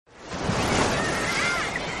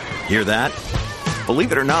Hear that?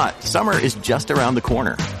 Believe it or not, summer is just around the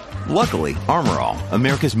corner. Luckily, Armor All,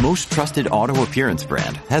 America's most trusted auto appearance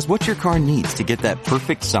brand, has what your car needs to get that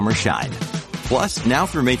perfect summer shine. Plus, now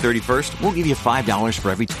through May 31st, we'll give you $5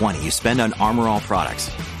 for every $20 you spend on Armor All products.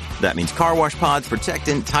 That means car wash pods,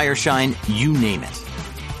 protectant, tire shine, you name it.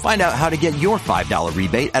 Find out how to get your $5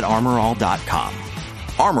 rebate at armorall.com.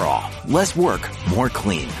 Armor All, less work, more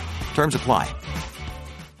clean. Terms apply.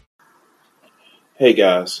 Hey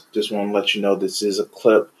guys, just want to let you know this is a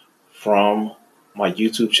clip from my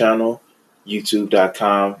YouTube channel,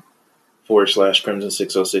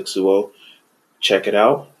 youtube.com/Crimson60620. Check it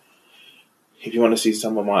out. If you want to see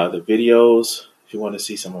some of my other videos, if you want to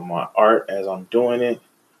see some of my art as I'm doing it,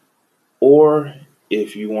 or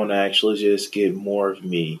if you want to actually just get more of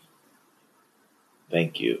me,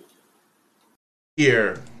 thank you.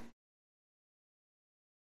 Here,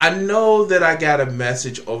 I know that I got a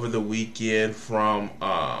message over the weekend from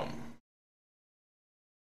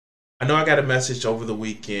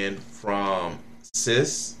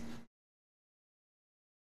Sis,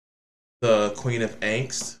 the Queen of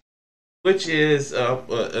Angst, which is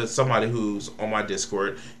somebody who's on my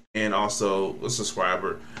Discord and also a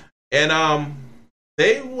subscriber. And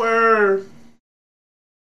they were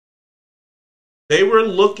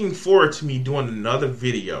looking forward to me doing another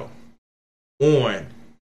video on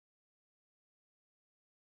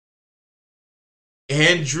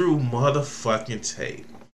Andrew motherfucking Tate.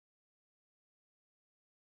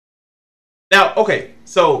 Now, okay,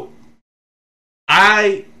 so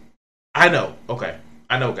I know,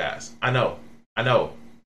 guys. I know.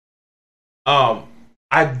 I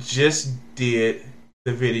just did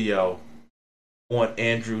the video on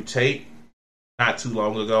Andrew Tate not too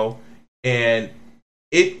long ago, and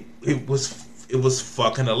it was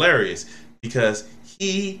fucking hilarious because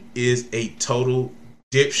he is a total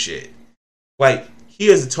dipshit. Like, he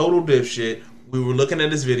is a total dipshit. We were looking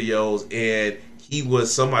at his videos, and he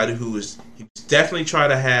was somebody he was definitely trying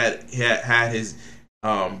to had his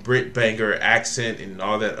Brit banger accent and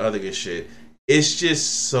all that other good shit. It's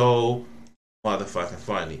just so motherfucking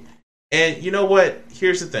funny. And you know what?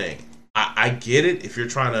 Here's the thing. I get it. If you're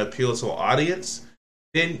trying to appeal to an audience,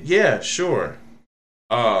 then yeah, sure.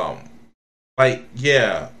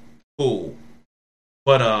 Yeah, cool.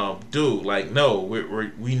 But dude, like, no,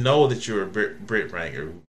 we know that you're a Brit banger.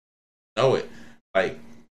 We know it. Like,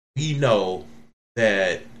 we know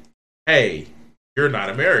that, hey, you're not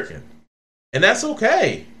American. And that's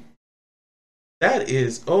okay. That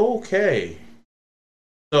is okay.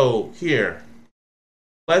 So here,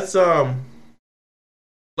 let's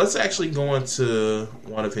actually go into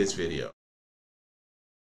one of his videos.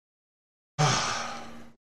 All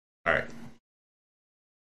right.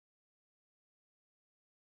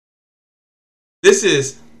 This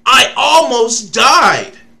is I Almost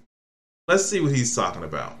Died. Let's see what he's talking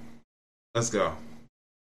about. Let's go.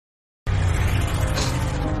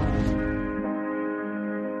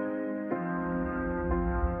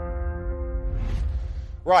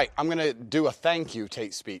 Right, I'm going to do a thank you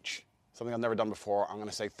Tate speech. Something I've never done before. I'm going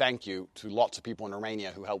to say thank you to lots of people in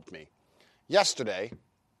Romania who helped me. Yesterday,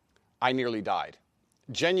 I nearly died.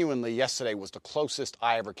 Genuinely, yesterday was the closest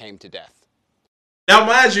I ever came to death. Now,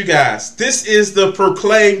 mind you guys, this is the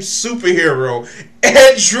proclaimed superhero,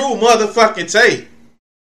 Andrew motherfucking Tate.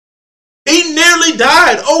 He nearly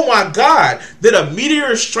died. Oh my God. Did a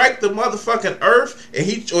meteor strike the motherfucking earth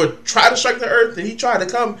or try to strike the earth and he tried to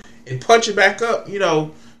come and punch it back up, you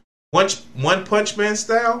know, one punch man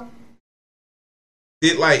style?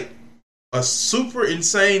 Did like a super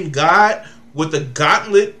insane god with a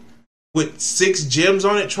gauntlet with 6 gems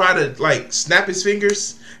on it try to like snap his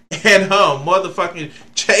fingers and motherfucking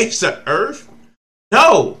change the earth?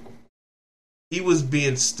 No. He was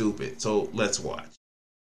being stupid. So let's watch.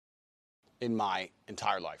 In my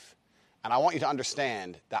entire life. And I want you to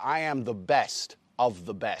understand that I am the best of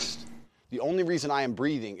the best. The only reason I am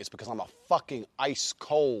breathing is because I'm a fucking ice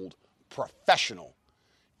cold professional.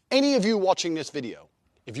 Any of you watching this video,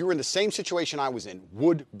 if you were in the same situation I was in,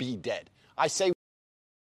 would be dead. I say...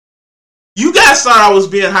 You guys thought I was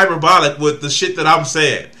being hyperbolic with the shit that I'm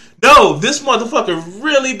saying. No, this motherfucker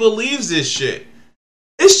really believes this shit.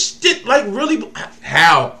 This shit, like, really...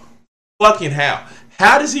 How? Fucking how?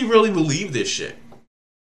 How does he really believe this shit?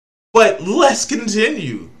 But let's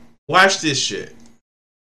continue. Watch this shit.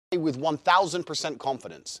 With 1,000%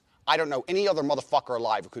 confidence, I don't know any other motherfucker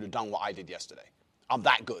alive who could have done what I did yesterday. I'm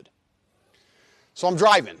that good. So I'm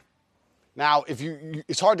driving. Now,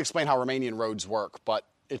 it's hard to explain how Romanian roads work, but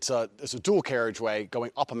it's a dual carriageway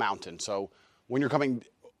going up a mountain. So when you're coming,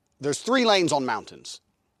 there's 3 lanes on mountains.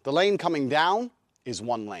 The lane coming down is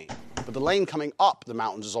 1 lane. But the lane coming up the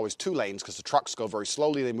mountains is always 2 lanes because the trucks go very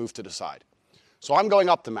slowly. They move to the side. So I'm going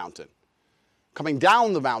up the mountain. Coming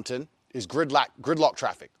down the mountain is gridlock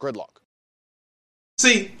traffic. Gridlock.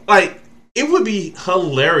 See, like, it would be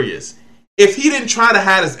hilarious if he didn't try to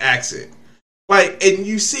hide his accent. Like, and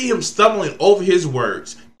you see him stumbling over his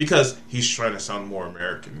words because he's trying to sound more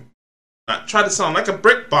American. Not try to sound like a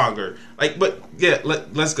brick bonger. Like, but yeah,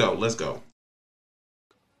 let's go.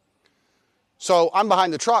 So I'm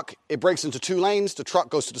behind the truck. It breaks into 2 lanes. The truck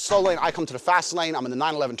goes to the slow lane. I come to the fast lane. I'm in the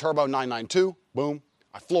 911 Turbo 992. Boom.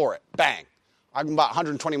 I floor it. Bang. I'm about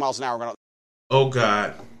 120 miles an hour. Oh,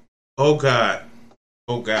 God. Hold on.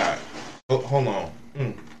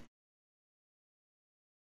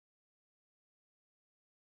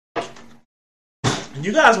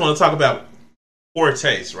 You guys want to talk about poor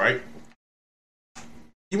taste, right?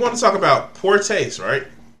 You want to talk about poor taste, right?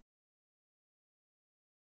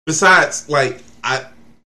 Besides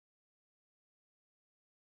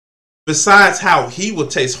how he would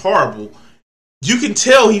taste horrible, you can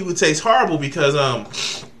tell he would taste horrible because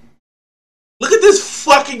look at this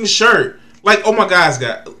fucking shirt. Like, oh my God,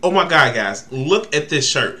 guys, look at this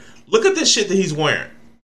shirt. Look at this shit that he's wearing.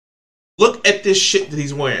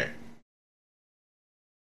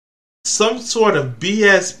 Some sort of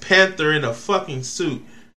BS Panther in a fucking suit.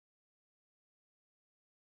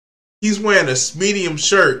 He's wearing a medium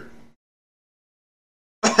shirt.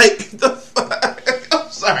 Like, the fuck?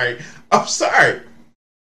 I'm sorry.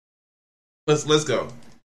 Let's go.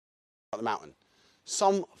 The mountain.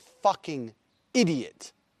 Some fucking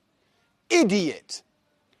idiot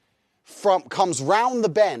comes round the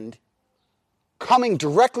bend, coming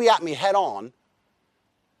directly at me head on,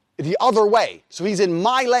 the other way. So he's in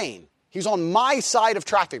my lane. He's on my side of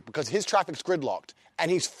traffic because his traffic's gridlocked, and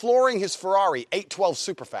he's flooring his Ferrari 812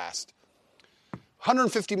 Superfast,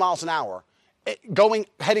 150 miles an hour,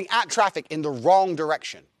 heading at traffic in the wrong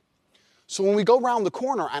direction. So when we go around the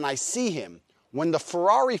corner and I see him, when the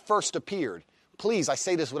Ferrari first appeared, please, I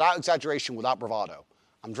say this without exaggeration, without bravado.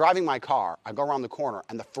 I'm driving my car, I go around the corner,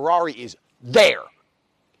 and the Ferrari is there.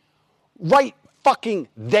 Right fucking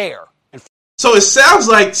there. So it sounds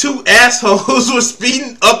like 2 assholes were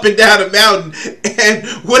speeding up and down a mountain, and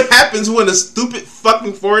what happens when a stupid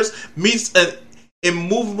fucking force meets an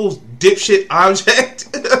immovable dipshit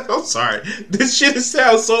object? I'm sorry. This shit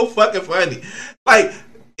sounds so fucking funny. Like,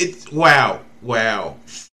 it's, wow.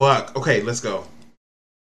 Fuck. Okay, let's go.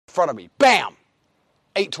 In front of me. Bam!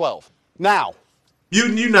 812. Now.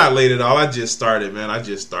 You not late at all. I just started, man.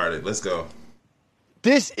 Let's go.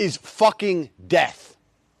 This is fucking death.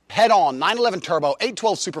 Head on. 911 Turbo,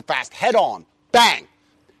 812 Superfast. Head on. Bang.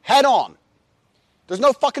 Head on. There's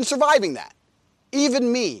no fucking surviving that.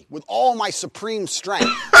 Even me, with all my supreme strength,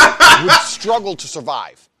 would struggle to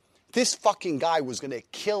survive. This fucking guy was going to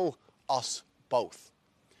kill us both.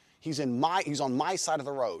 He's on my side of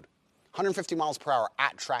the road. 150 miles per hour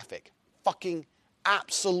at traffic. Fucking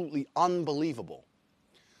absolutely unbelievable.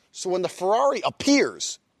 So when the Ferrari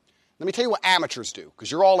appears, let me tell you what amateurs do,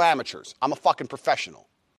 because you're all amateurs. I'm a fucking professional.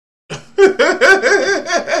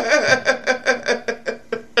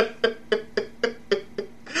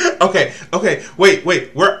 Okay, wait.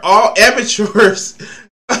 We're all amateurs.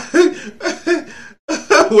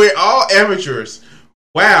 We're all amateurs.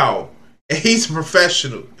 Wow. And he's a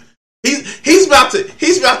professional. He's about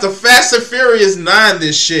to Fast and Furious 9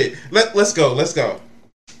 this shit. Let's go.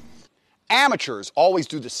 Amateurs always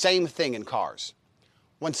do the same thing in cars.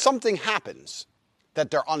 When something happens that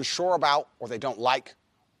they're unsure about or they don't like,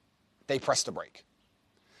 they press the brake.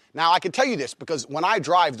 Now, I can tell you this because when I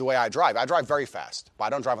drive the way I drive very fast, but I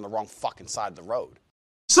don't drive on the wrong fucking side of the road.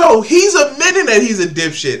 So he's admitting that he's a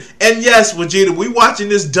dipshit. And yes, Vegeta, we watching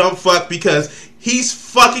this dumb fuck because he's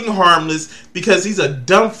fucking harmless, because he's a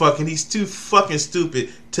dumb fuck and he's too fucking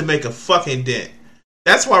stupid to make a fucking dent.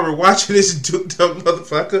 That's why we're watching this dumb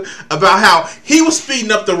motherfucker about how he was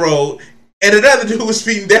speeding up the road and another dude was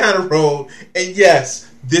speeding down the road. And yes,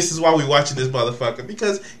 this is why we're watching this motherfucker,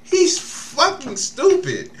 because he's fucking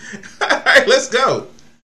stupid. Alright, let's go.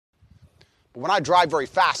 But when I drive very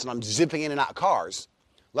fast and I'm zipping in and out of cars,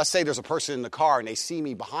 let's say there's a person in the car and they see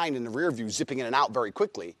me behind in the rear view zipping in and out very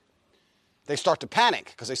quickly, they start to panic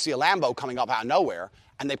because they see a Lambo coming up out of nowhere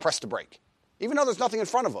and they press the brake, even though there's nothing in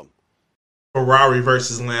front of them. Ferrari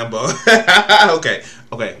versus Lambo.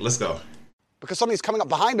 Okay, let's go. Because something's coming up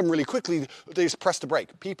behind them really quickly, they just press the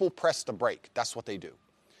brake. People press the brake. That's what they do.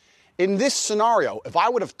 In this scenario, if I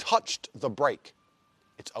would have touched the brake,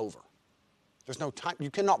 it's over. There's no time.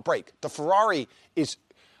 You cannot brake. The Ferrari is,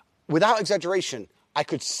 without exaggeration, I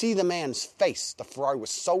could see the man's face. The Ferrari was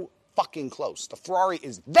so fucking close. The Ferrari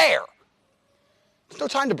is there. There's no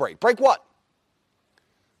time to brake. Brake what?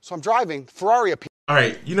 So I'm driving. Ferrari appears. All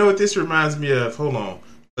right, you know what this reminds me of? Hold on.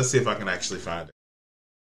 Let's see if I can actually find it.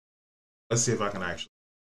 Let's see if I can actually.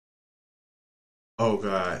 Oh,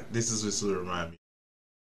 God. This is what's going to remind me.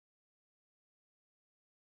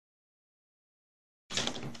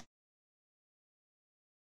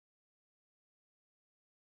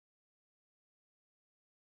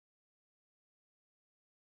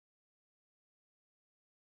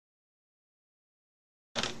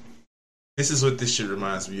 This is what this shit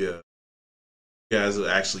reminds me of. You guys will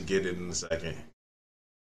actually get it in a second.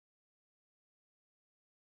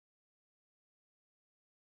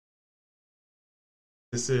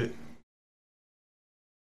 That's it.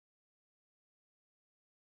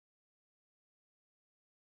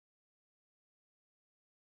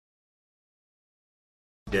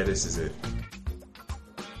 Yeah, this is it.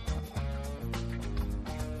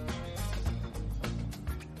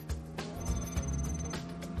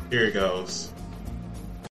 Here it goes.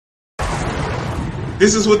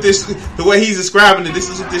 This is what the way he's describing it, this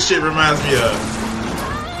is what this shit reminds me of.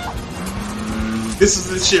 This is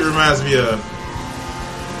what this shit reminds me of.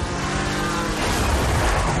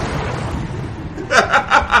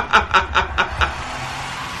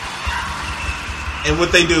 And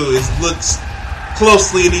what they do is look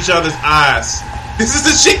closely in each other's eyes. This is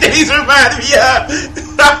the shit that he's reminding me of.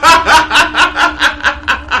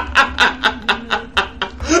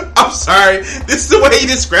 I'm sorry. This is the way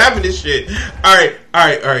he's describing this shit. All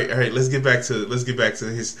right. Let's get back to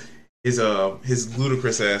his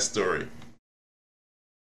ludicrous ass story.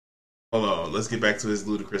 Hold on. Let's get back to his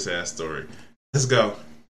ludicrous ass story. Let's go.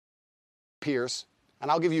 Appears,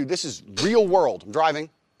 and I'll give you. This is real world. I'm driving.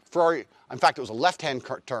 Ferrari. In fact, it was a left-hand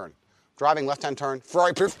turn. Driving left-hand turn.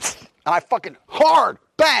 Ferrari appears, and I fucking hard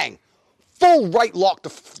bang, full right lock the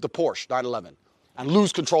Porsche 911, and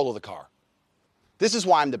lose control of the car. This is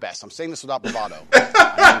why I'm the best. I'm saying this without bravado.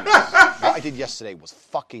 What I did yesterday was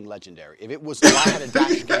fucking legendary. If it was, if I had a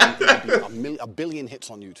dash cam, it would be a billion hits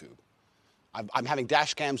on YouTube. I'm having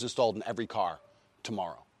dash cams installed in every car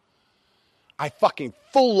tomorrow. I fucking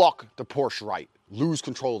full lock the Porsche right, lose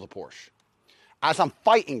control of the Porsche. As I'm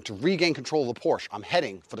fighting to regain control of the Porsche, I'm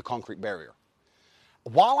heading for the concrete barrier.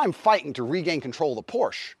 While I'm fighting to regain control of the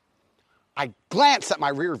Porsche, I glance at my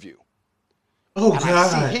rear view. Oh, and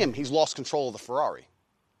God. I see him, he's lost control of the Ferrari.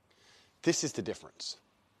 This is the difference.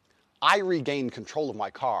 I regained control of my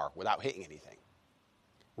car without hitting anything.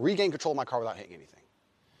 Regained control of my car without hitting anything.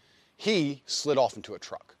 He slid off into a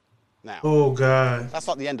truck. Now, Oh, God. that's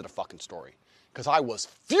not the end of the fucking story. Because I was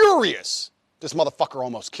furious. This motherfucker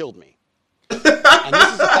almost killed me. And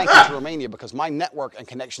this is a thank you to Romania because my network and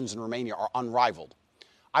connections in Romania are unrivaled.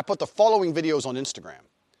 I put the following videos on Instagram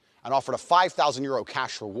and offered a €5,000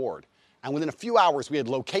 cash reward. And within a few hours, we had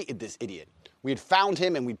located this idiot. We had found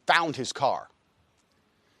him and we'd found his car.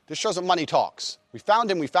 This shows that money talks. We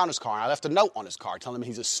found him, we found his car, and I left a note on his car telling him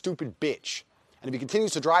he's a stupid bitch. And if he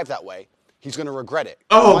continues to drive that way, he's going to regret it.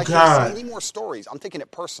 Oh, if I God. see any more stories, I'm taking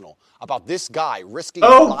it personal, about this guy risking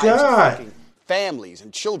Oh, the lives God. of fucking families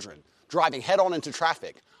and children, driving head-on into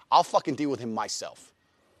traffic. I'll fucking deal with him myself.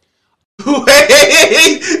 Wait,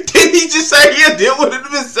 did he just say he'll deal with it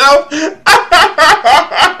himself?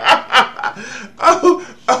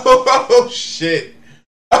 Oh, shit.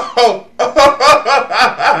 Oh.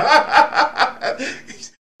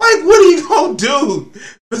 Like, what are you gonna do?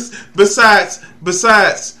 Besides,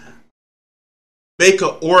 make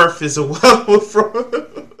an orifice a well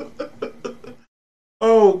from.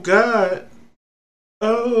 Oh, God.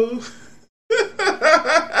 Oh.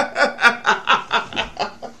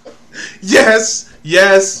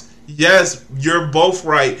 Yes, you're both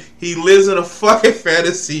right. He lives in a fucking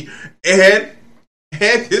fantasy, and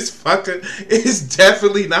this fucker is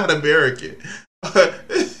definitely not American.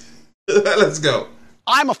 Let's go.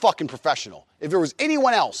 I'm a fucking professional. If there was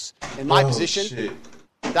anyone else in my position, Shit.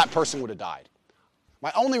 that person would have died.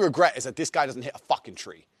 My only regret is that this guy doesn't hit a fucking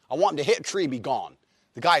tree. I want him to hit a tree and be gone.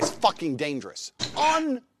 The guy is fucking dangerous.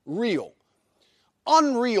 Unreal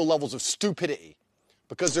levels of stupidity.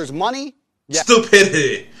 Because there's money. Yeah.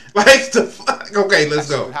 Stupidity. Like the fuck. Okay, let's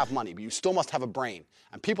You go. have money, but you still must have a brain.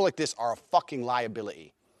 And people like this are a fucking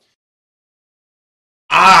liability.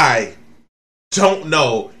 I don't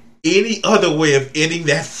know any other way of ending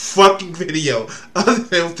that fucking video other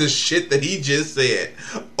than the shit that he just said.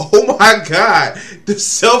 Oh my God, the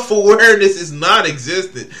self-awareness is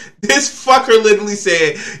non-existent. This fucker literally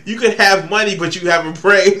said you can have money but you have a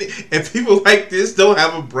brain, and people like this don't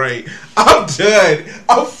have a brain. I'm done.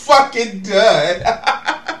 I'm fucking done.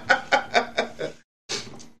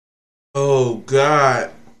 Oh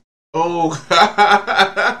God. Oh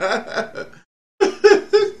God.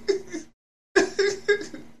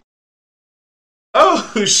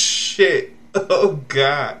 Oh shit. Oh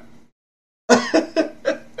god.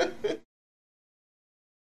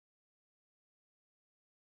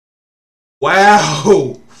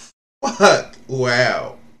 Wow. Fuck.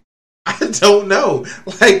 Wow. I don't know.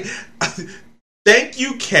 Like, thank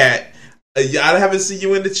you, Kat. I haven't seen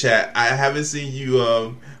you in the chat. I haven't seen you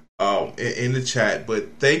in the chat, but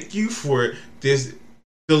thank you for this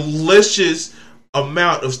delicious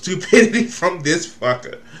amount of stupidity from this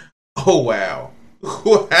fucker. Oh wow.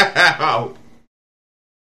 Wow.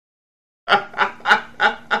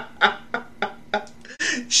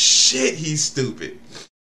 Shit, he's stupid.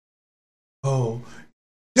 Oh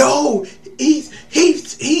no, he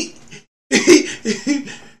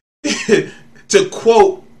to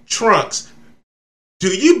quote Trunks, do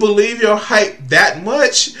you believe your hype that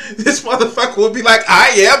much? This motherfucker would be like, I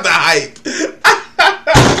am the hype.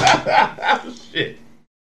 Shit.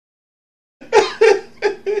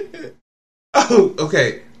 Oh,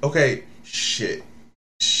 okay. Shit,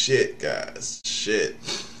 guys. Shit.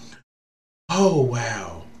 Oh,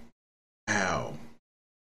 wow.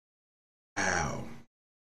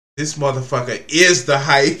 This motherfucker is the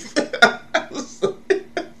hype.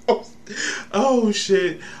 Oh,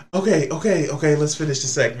 shit. Okay, let's finish the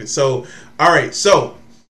segment. So, alright, so,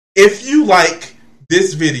 if you like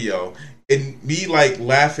this video and me, like,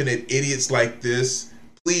 laughing at idiots like this,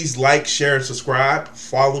 please like, share, and subscribe.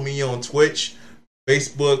 Follow me on Twitch,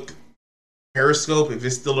 Facebook, Periscope, if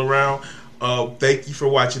it's still around. Thank you for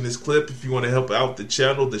watching this clip. If you want to help out the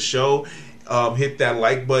channel, the show, hit that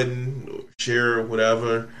like button, share,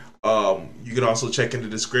 whatever. You can also check in the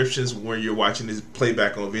descriptions when you're watching this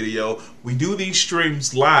playback on video. We do these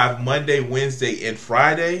streams live Monday, Wednesday, and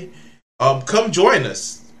Friday. Come join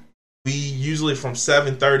us. We usually from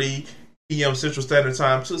 7:30 p.m. Central Standard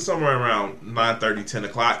Time to somewhere around 9:30, 10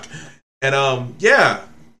 o'clock. And yeah,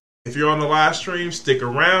 if you're on the live stream, stick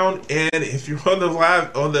around. And if you're on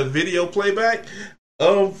the video playback,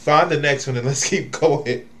 find the next one and let's keep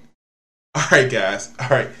going. All right, guys. All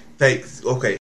right, thanks. Okay.